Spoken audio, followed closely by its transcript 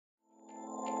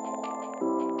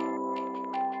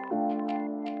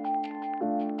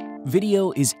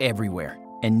Video is everywhere,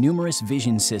 and numerous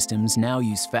vision systems now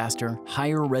use faster,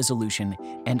 higher resolution,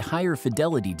 and higher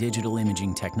fidelity digital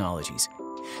imaging technologies.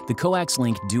 The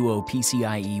Coaxlink Duo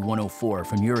PCIe 104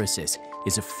 from Euresys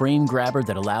is a frame grabber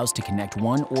that allows to connect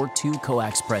one or two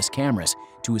CoaXPress cameras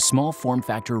to a small form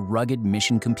factor rugged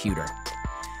mission computer.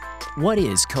 What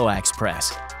is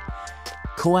CoaXPress?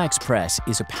 CoaXPress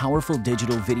is a powerful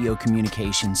digital video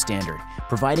communication standard,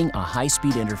 providing a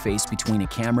high-speed interface between a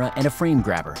camera and a frame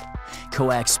grabber.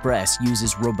 CoaXPress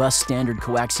uses robust standard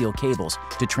coaxial cables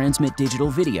to transmit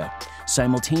digital video,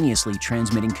 simultaneously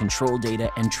transmitting control data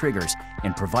and triggers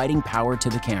and providing power to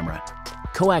the camera.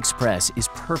 CoaXPress is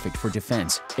perfect for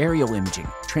defense, aerial imaging,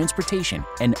 transportation,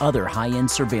 and other high-end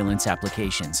surveillance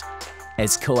applications.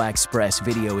 As CoaXPress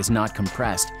video is not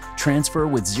compressed, transfer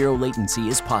with zero latency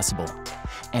is possible.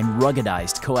 And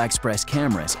ruggedized CoaXPress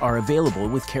cameras are available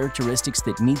with characteristics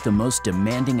that meet the most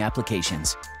demanding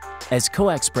applications. As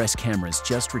CoaXPress cameras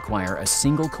just require a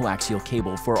single coaxial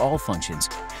cable for all functions,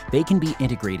 they can be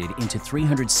integrated into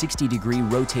 360-degree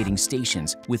rotating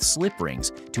stations with slip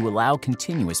rings to allow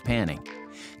continuous panning.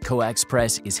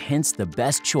 CoaXPress is hence the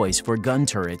best choice for gun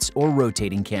turrets or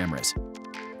rotating cameras.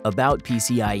 About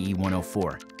PCIe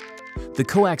 104. The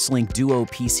Coaxlink Duo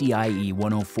PCIe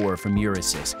 104 from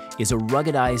Euresys is a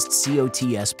ruggedized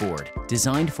COTS board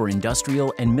designed for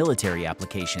industrial and military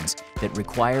applications that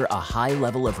require a high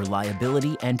level of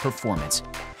reliability and performance.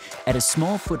 At a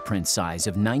small footprint size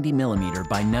of 90mm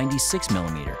by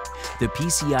 96mm, the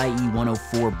PCIe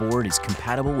 104 board is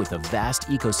compatible with a vast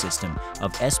ecosystem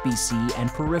of SBC and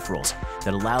peripherals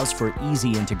that allows for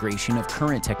easy integration of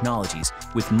current technologies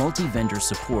with multi-vendor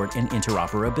support and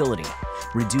interoperability,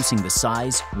 reducing the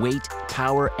size, weight,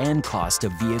 power, and cost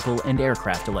of vehicle and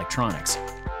aircraft electronics.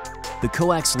 The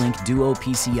Coaxlink Duo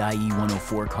PCIe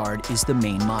 104 card is the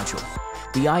main module.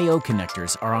 The I/O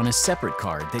connectors are on a separate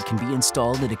card that can be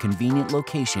installed at a convenient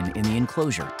location in the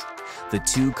enclosure. The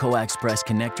two CoaXPress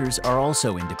connectors are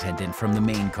also independent from the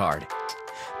main card.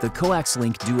 The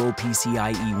Coaxlink Duo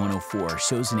PCIe 104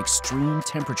 shows an extreme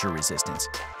temperature resistance.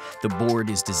 The board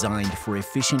is designed for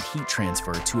efficient heat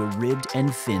transfer to a ribbed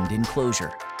and finned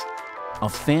enclosure. A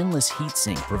fanless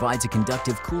heatsink provides a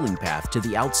conductive cooling path to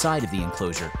the outside of the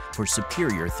enclosure for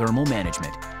superior thermal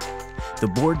management. The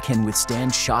board can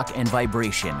withstand shock and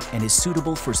vibration and is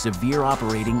suitable for severe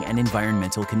operating and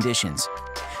environmental conditions.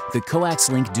 The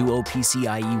Coaxlink Duo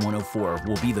PCIe 104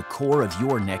 will be the core of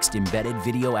your next embedded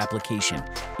video application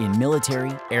in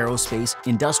military, aerospace,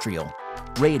 industrial,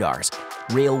 radars,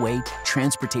 railway,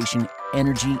 transportation,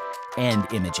 energy,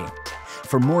 and imaging.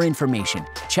 For more information,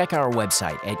 check our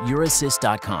website at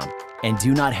euresys.com and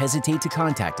do not hesitate to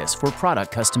contact us for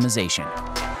product customization.